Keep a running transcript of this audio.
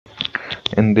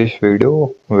In this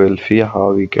video, we'll see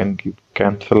how we can keep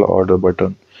cancel order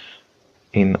button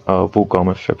in a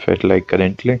WooCommerce website. Like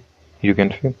currently, you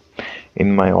can see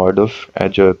in my orders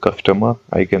as a customer,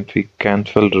 I can see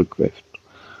cancel request.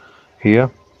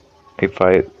 Here, if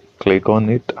I click on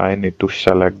it, I need to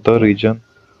select the region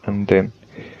and then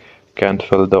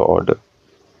cancel the order.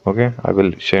 Okay, I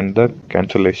will send the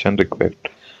cancellation request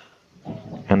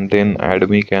and then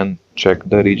admin can check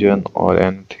the region or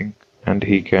anything and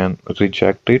he can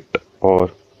reject it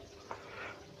or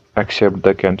accept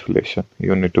the cancellation.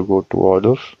 You need to go to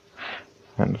orders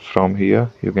and from here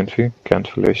you can see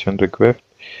cancellation request.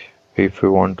 If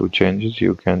you want to change it,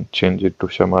 you can change it to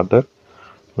some other,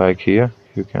 like here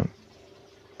you can.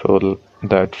 So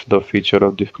that's the feature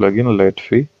of this plugin. Let's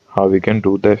see how we can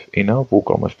do this in a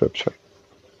WooCommerce website.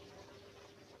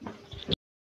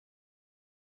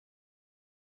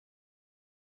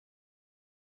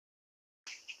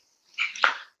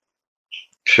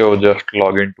 So just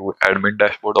log into admin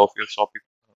dashboard of your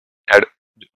Shopify. Add,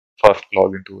 first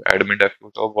log into admin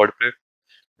dashboard of WordPress.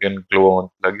 Then go on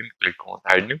plugin, click on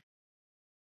add new,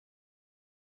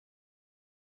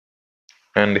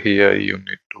 and here you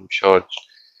need to search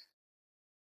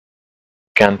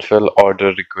cancel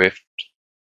order request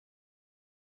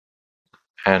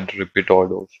and repeat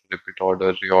orders,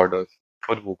 reorders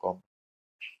for WooCommerce.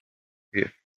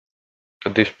 Here. So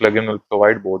this plugin will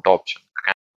provide both options,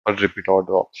 or repeat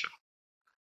order option.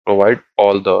 Provide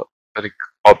all the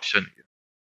option here.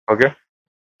 Okay.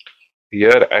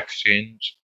 Here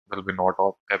exchange will be not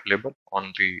available.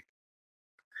 On the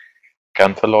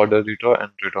cancel order return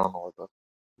and return order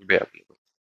will be available.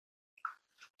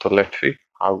 So let's see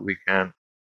how we can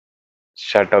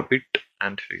set up it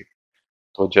and see.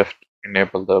 So just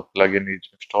enable the plugin is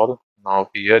installed. Now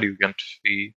here you can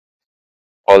see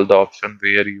all the options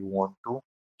where you want to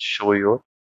show your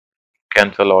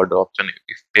cancel order option.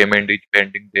 If payment is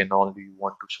pending, then only you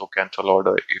want to show cancel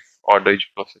order. If order is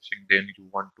processing, then you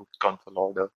want to cancel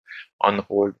order. On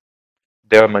hold,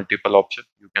 there are multiple options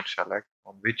you can select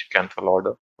on which cancel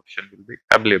order option will be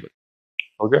available.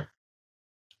 Okay.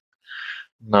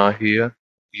 Now here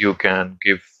you can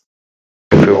give,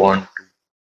 if you want,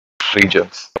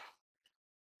 regions.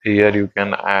 Here you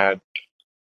can add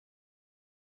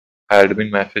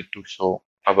admin message to show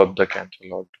above the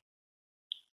cancel order.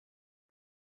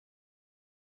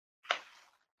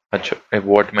 If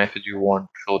what message you want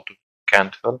show to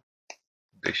cancel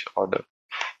this order,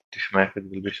 this message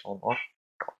will be shown on.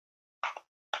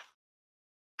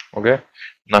 Okay.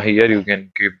 Now here you can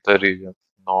give the region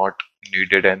not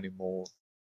needed anymore.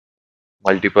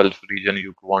 Multiple region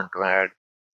you want to add.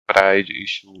 Price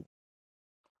issue.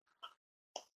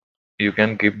 You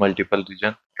can give multiple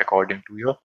region according to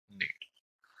your need.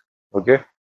 Okay.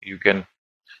 You can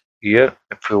here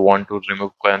if you want to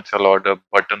remove cancel order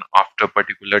button after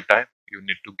particular time, you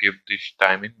need to give this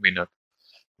time in minutes.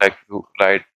 Like you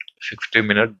write 60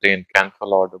 minutes, then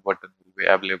cancel order button will be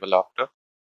available after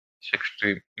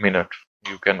 60 minutes.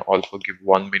 You can also give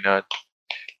 1 minute.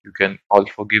 You can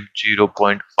also give zero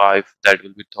point 0.5, that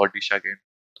will be 30 seconds.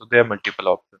 So there are multiple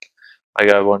options.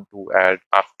 I want to add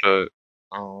after,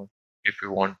 uh, if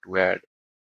you want to add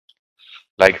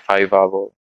like 5 hour,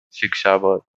 6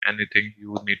 hour, anything,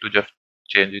 you need to just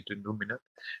change it into minute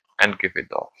and give it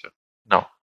the option. Now,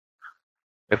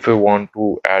 if you want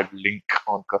to add link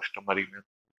on customer email,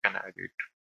 you can add it.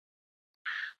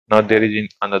 Now there is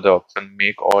another option,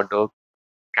 make order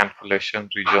cancellation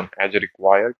region as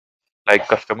required. Like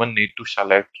customer need to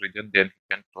select region, then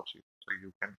he can proceed. So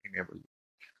you can enable it.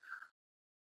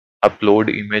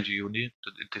 Upload image unit.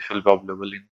 So this will be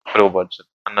available in pro version.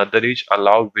 Another is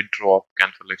allow withdraw of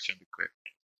cancellation request.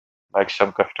 Like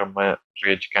some customer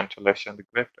raise cancellation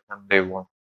request and they want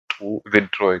to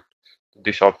withdraw it.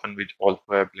 This option is also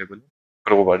available in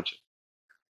pro version.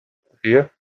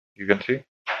 Here you can see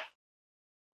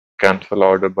cancel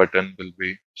order button will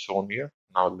be shown here.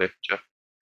 Now let's just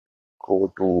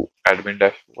go to admin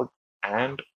dashboard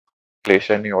and place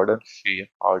any order, see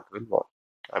how it will work.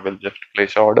 I will just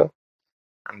place order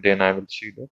and then I will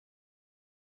see the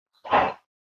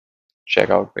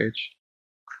checkout page.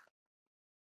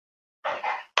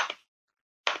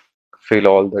 Fill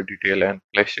all the detail and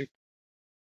place it.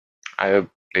 I have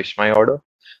placed my order.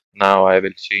 Now I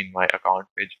will see in my account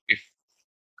page if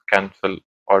cancel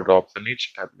order option is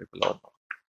available or not.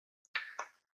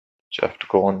 Just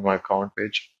go on my account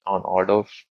page on orders.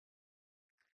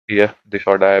 Here, this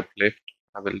order I have placed.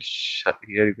 I will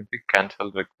here you can see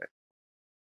cancel request.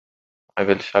 I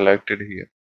will select it here.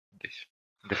 This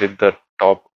this is the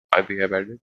top I we have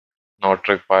added. Not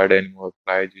required anymore.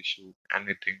 Price issue,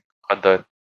 anything other.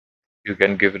 You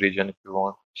can give region if you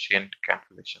want. Send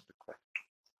cancellation request.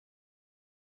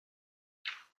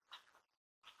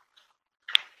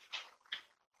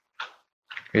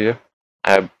 Here,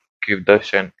 I give the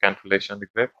send cancellation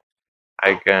request.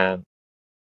 I can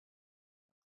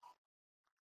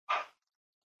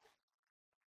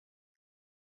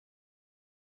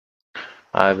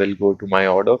I will go to my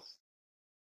orders.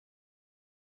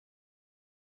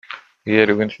 Here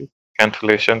you can see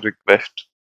cancellation request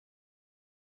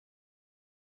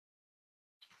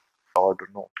order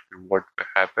note. What will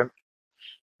happen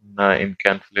in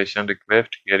cancellation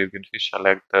request? Here you can see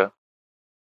select the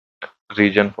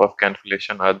region of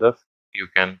cancellation others. You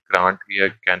can grant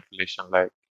here cancellation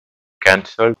like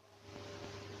cancelled.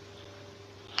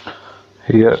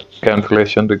 Here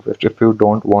cancellation request. If you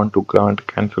don't want to grant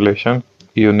cancellation,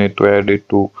 you need to add it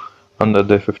to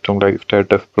another system like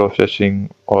status processing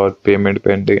or payment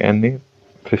pending any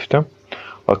system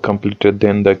or completed,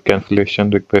 then the cancellation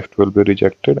request will be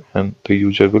rejected and the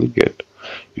user will get.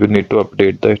 You need to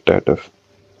update the status.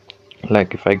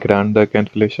 Like if I grant the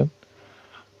cancellation,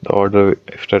 the order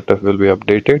status will be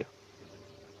updated.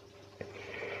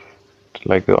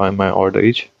 Like my order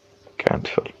is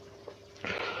cancel.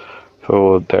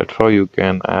 So that's how you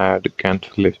can add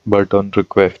cancel button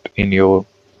request in your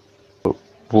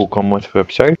WooCommerce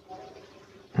website.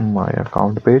 My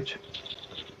account page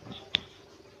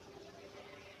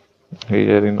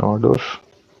here in orders.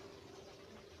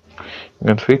 You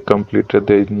can see completed.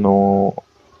 There is no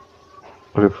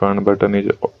refund button is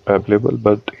available,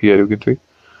 but here you can see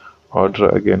order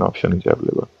again option is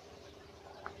available.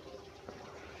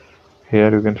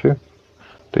 Here you can see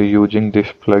the using this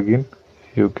plugin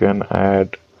you can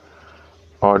add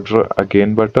order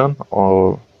again button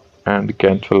or and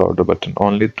cancel order button.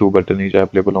 Only two button is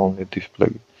available only this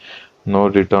plugin. No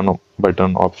return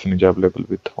button option is available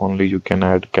with. Only you can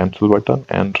add cancel button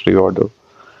and reorder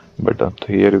button. So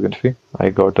here you can see I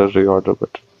got a reorder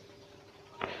button.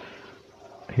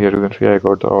 Here you can see I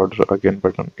got the order again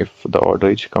button if the order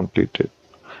is completed.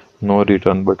 No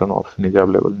return button option is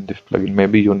available in this plugin.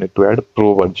 Maybe you need to add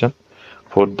pro version.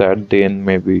 For that, then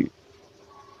maybe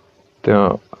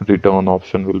the return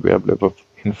option will be available.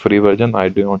 In free version, I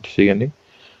do not see any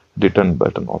return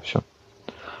button option.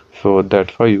 So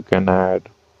that's why you can add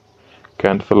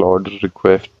cancel order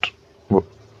request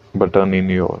button in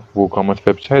your WooCommerce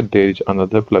website. There is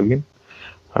another plugin.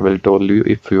 I will tell you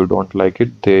if you don't like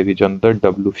it. There is another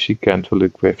WC cancel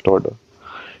request order.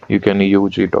 You can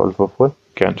use it also for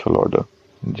cancel order.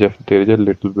 Just there is a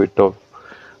little bit of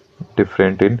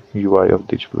different in UI of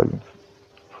these plugins.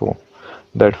 So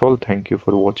that's all. Thank you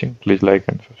for watching. Please like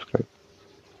and subscribe.